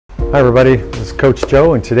Hi everybody, this is Coach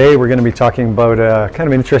Joe, and today we're going to be talking about a kind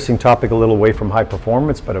of interesting topic, a little away from high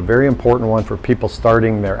performance, but a very important one for people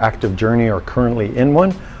starting their active journey or currently in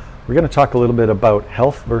one. We're going to talk a little bit about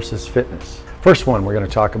health versus fitness. First one we're going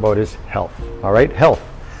to talk about is health. All right, health,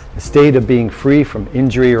 the state of being free from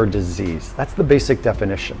injury or disease. That's the basic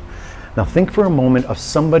definition. Now think for a moment of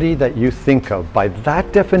somebody that you think of by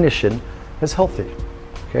that definition as healthy.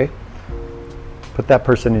 Okay, put that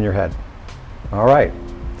person in your head. All right.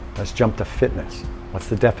 Let's jump to fitness. What's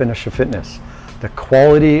the definition of fitness? The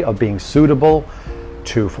quality of being suitable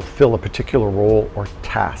to fulfill a particular role or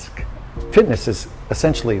task. Fitness is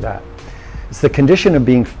essentially that. It's the condition of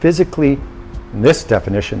being physically, in this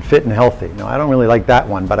definition, fit and healthy. Now, I don't really like that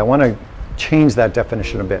one, but I want to change that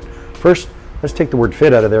definition a bit. First, let's take the word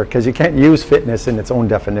fit out of there because you can't use fitness in its own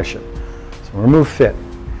definition. So remove fit.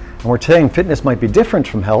 And we're saying fitness might be different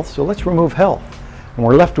from health, so let's remove health. And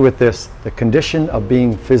we're left with this, the condition of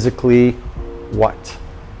being physically what?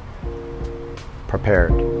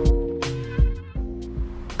 Prepared.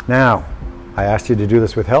 Now, I asked you to do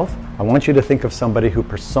this with health. I want you to think of somebody who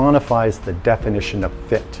personifies the definition of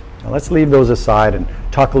fit. Now let's leave those aside and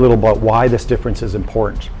talk a little about why this difference is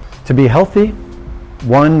important. To be healthy,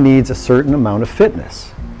 one needs a certain amount of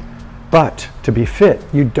fitness. But to be fit,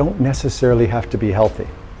 you don't necessarily have to be healthy.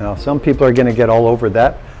 Now, some people are going to get all over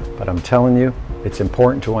that, but I'm telling you, it's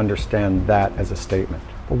important to understand that as a statement.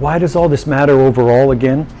 But why does all this matter overall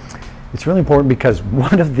again? It's really important because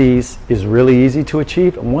one of these is really easy to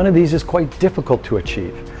achieve, and one of these is quite difficult to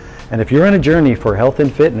achieve. And if you're on a journey for health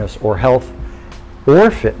and fitness, or health or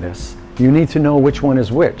fitness, you need to know which one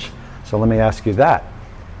is which. So let me ask you that.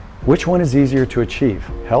 Which one is easier to achieve,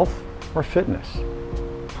 health or fitness?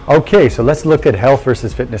 Okay, so let's look at health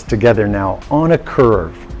versus fitness together now on a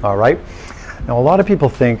curve, all right? Now, a lot of people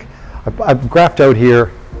think, I've graphed out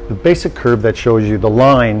here the basic curve that shows you the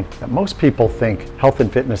line that most people think health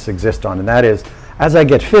and fitness exist on, and that is, as I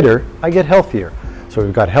get fitter, I get healthier. So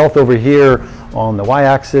we've got health over here on the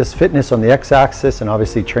y-axis, fitness on the x-axis, and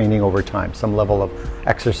obviously training over time, some level of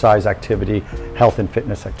exercise activity, health and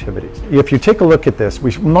fitness activities. If you take a look at this, we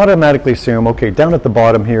should automatically assume, okay, down at the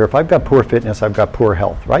bottom here, if I've got poor fitness, I've got poor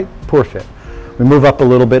health, right? Poor fit. We move up a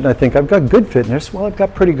little bit and I think I've got good fitness, well, I've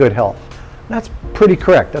got pretty good health. That's pretty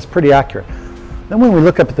correct, that's pretty accurate. Then when we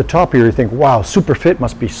look up at the top here, you think, wow, super fit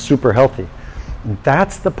must be super healthy. And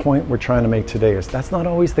that's the point we're trying to make today, is that's not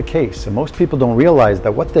always the case. And most people don't realize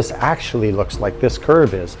that what this actually looks like, this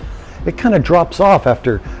curve is, it kind of drops off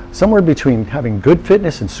after somewhere between having good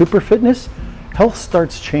fitness and super fitness, health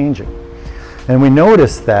starts changing. And we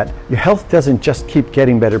notice that your health doesn't just keep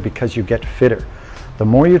getting better because you get fitter. The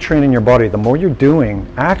more you train in your body, the more you're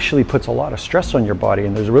doing actually puts a lot of stress on your body,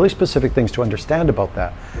 and there's really specific things to understand about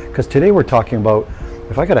that. Because today we're talking about,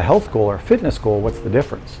 if I got a health goal or a fitness goal, what's the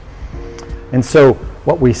difference? And so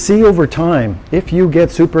what we see over time, if you get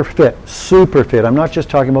super fit, I'm not just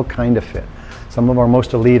talking about kind of fit, some of our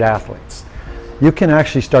most elite athletes, you can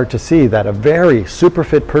actually start to see that a very super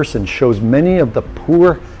fit person shows many of the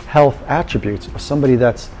poor health attributes of somebody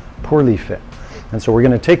that's poorly fit. And so we're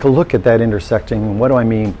going to take a look at that intersecting, and what do I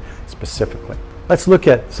mean specifically? Let's look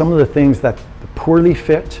at some of the things that the poorly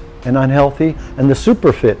fit and unhealthy and the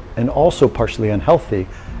super fit and also partially unhealthy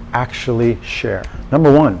actually share.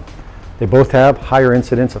 Number one, they both have higher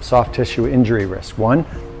incidence of soft tissue injury risk. One,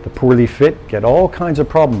 the poorly fit get all kinds of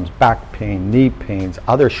problems, back pain, knee pains,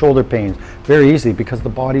 other shoulder pains, very easily because the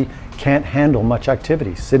body can't handle much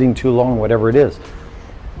activity, sitting too long, whatever it is.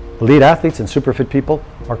 Elite athletes and super fit people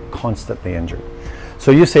are constantly injured. So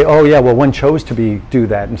you say, oh yeah, well one chose to do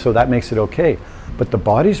that, and so that makes it okay. But the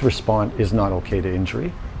body's response is not okay to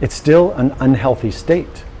injury. It's still an unhealthy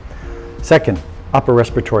state. Second, upper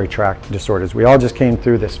respiratory tract disorders. We all just came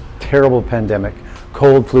through this terrible pandemic,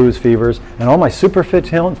 cold, flus, fevers, and all my super fit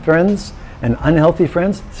friends and unhealthy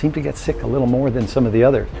friends seem to get sick a little more than some of the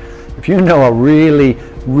others. If you know a really,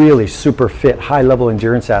 really super fit, high level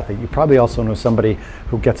endurance athlete, you probably also know somebody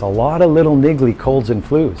who gets a lot of little niggly colds and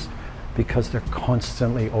flus because they're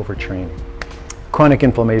constantly overtraining. Chronic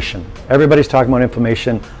inflammation. Everybody's talking about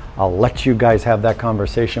inflammation. I'll let you guys have that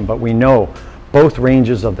conversation, but we know both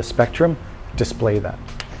ranges of the spectrum display that.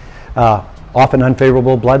 Often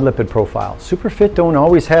unfavorable blood lipid profile. Super fit don't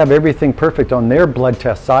always have everything perfect on their blood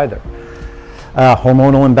tests either.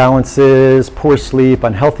 Hormonal imbalances, poor sleep,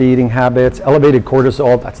 unhealthy eating habits, elevated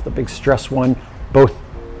cortisol, that's the big stress one, both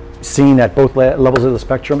seen at both levels of the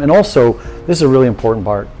spectrum. And also, this is a really important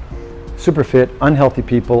part, super fit, unhealthy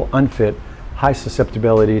people, unfit, high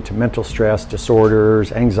susceptibility to mental stress,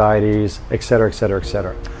 disorders, anxieties, etc., etc.,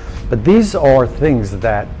 etc. But these are things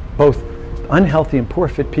that both unhealthy and poor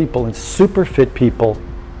fit people and super fit people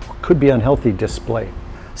are could be unhealthy display.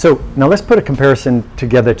 So now let's put a comparison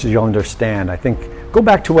together so you'll understand. I think, go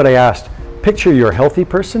back to what I asked. Picture your healthy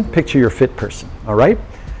person, picture your fit person, all right?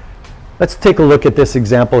 Let's take a look at this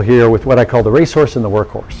example here with what I call the racehorse and the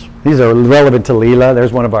workhorse. These are relevant to Lila.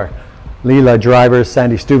 There's one of our Lila drivers,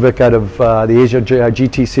 Sandy Stuvik, out of the Asia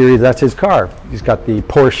GT series. That's his car. He's got the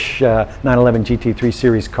Porsche 911 GT3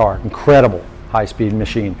 series car. Incredible high-speed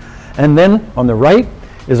machine. And then on the right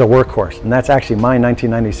is a workhorse, and that's actually my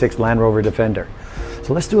 1996 Land Rover Defender.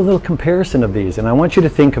 So let's do a little comparison of these, and I want you to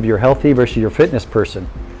think of your healthy versus your fitness person.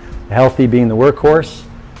 The healthy being the workhorse,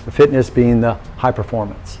 the fitness being the high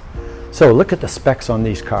performance. So look at the specs on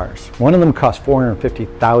these cars. One of them cost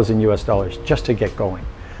 $450,000 US just to get going.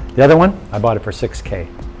 The other one, I bought it for $6K.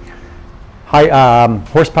 High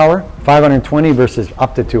horsepower, 520 versus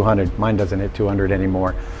up to 200. Mine doesn't hit 200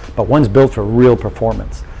 anymore, but one's built for real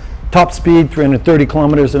performance. Top speed, 330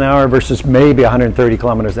 kilometers an hour versus maybe 130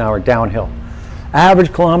 kilometers an hour downhill.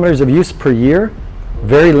 Average kilometers of use per year,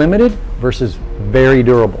 very limited versus very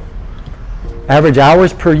durable. Average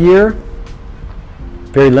hours per year,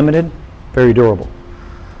 very limited, very durable.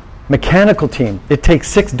 Mechanical team, it takes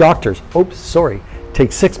 6 doctors,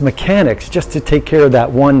 takes 6 mechanics just to take care of that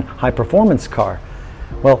one high performance car.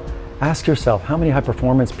 Well, ask yourself, how many high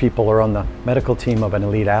performance people are on the medical team of an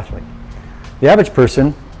elite athlete? The average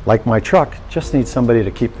person, like my truck, just needs somebody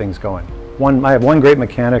to keep things going. I have one great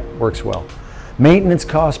mechanic, works well. Maintenance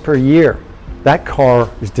cost per year. That car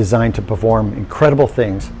is designed to perform incredible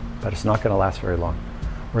things, but it's not going to last very long.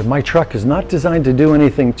 Where my truck is not designed to do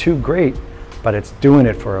anything too great, but it's doing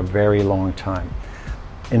it for a very long time.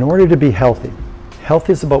 In order to be healthy, health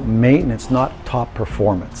is about maintenance, not top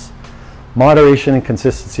performance. Moderation and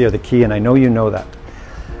consistency are the key, and I know you know that.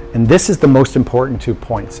 And this is the most important 2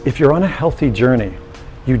 points. If you're on a healthy journey,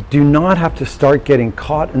 you do not have to start getting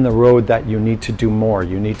caught in the road that you need to do more,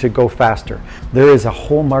 you need to go faster. There is a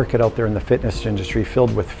whole market out there in the fitness industry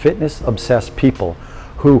filled with fitness-obsessed people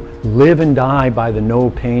who live and die by the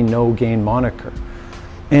no pain, no gain moniker.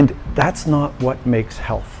 And that's not what makes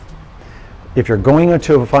health. If you're going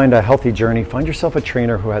to find a healthy journey, find yourself a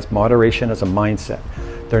trainer who has moderation as a mindset.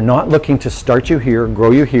 They're not looking to start you here,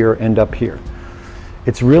 grow you here, end up here.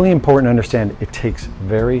 It's really important to understand it takes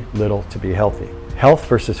very little to be healthy. Health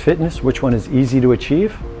versus fitness, which one is easy to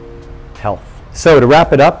achieve? Health. So to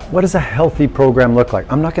wrap it up, what does a healthy program look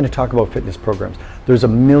like? I'm not going to talk about fitness programs. There's a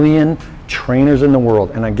million trainers in the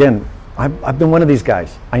world. And again, I've been one of these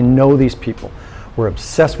guys. I know these people. We're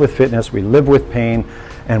obsessed with fitness. We live with pain.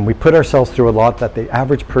 And we put ourselves through a lot that the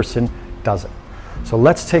average person doesn't. So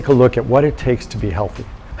let's take a look at what it takes to be healthy.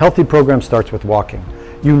 Healthy program starts with walking.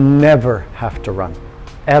 You never have to run,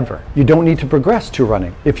 ever. You don't need to progress to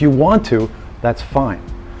running. If you want to, that's fine.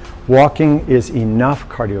 Walking is enough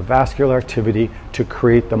cardiovascular activity to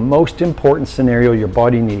create the most important scenario your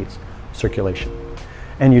body needs, circulation.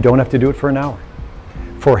 And you don't have to do it for an hour.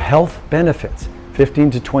 For health benefits,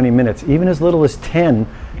 15 to 20 minutes, even as little as 10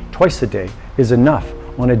 twice a day is enough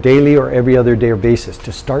on a daily or every other day basis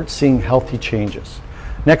to start seeing healthy changes.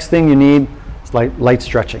 Next thing you need is light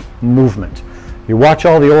stretching, movement. You watch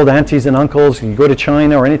all the old aunties and uncles, you go to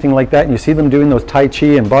China or anything like that, and you see them doing those Tai Chi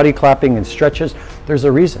and body clapping and stretches. There's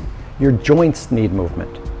a reason. Your joints need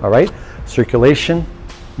movement, all right? Circulation,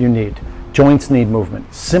 you need. Joints need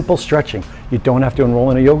movement. Simple stretching. You don't have to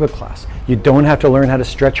enroll in a yoga class. You don't have to learn how to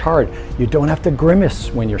stretch hard. You don't have to grimace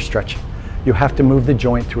when you're stretching. You have to move the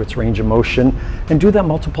joint through its range of motion and do that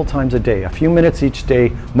multiple times a day, a few minutes each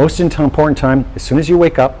day. Most important time, as soon as you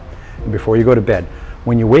wake up and before you go to bed.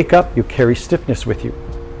 When you wake up, you carry stiffness with you.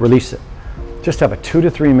 Release it. Just have a 2 to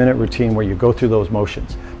 3 minute routine where you go through those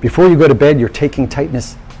motions. Before you go to bed, you're taking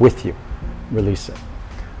tightness with you. Release it.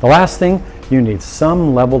 The last thing, you need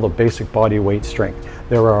some level of basic body weight strength.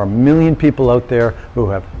 There are a million people out there who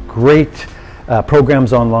have great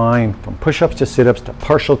programs online, from push-ups to sit-ups to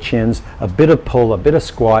partial chins, a bit of pull, a bit of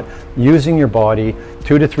squat, using your body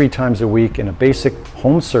 2 to 3 times a week in a basic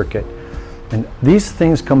home circuit. And these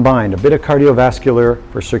things combined, a bit of cardiovascular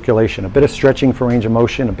for circulation, a bit of stretching for range of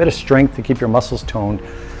motion, a bit of strength to keep your muscles toned,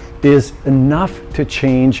 is enough to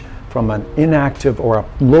change from an inactive or a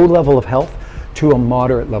low level of health to a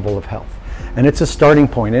moderate level of health. And it's a starting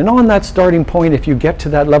point. And on that starting point, if you get to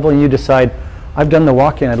that level and you decide, I've done the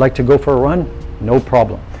walking, I'd like to go for a run, no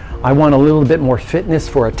problem. I want a little bit more fitness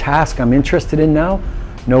for a task I'm interested in now,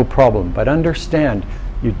 no problem. But understand,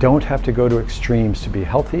 you don't have to go to extremes to be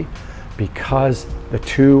healthy, because the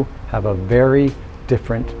two have a very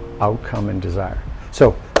different outcome and desire.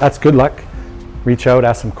 So that's good luck. Reach out,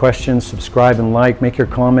 ask some questions, subscribe and like, make your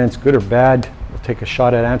comments, good or bad. We'll take a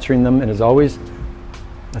shot at answering them. And as always,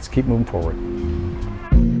 let's keep moving forward.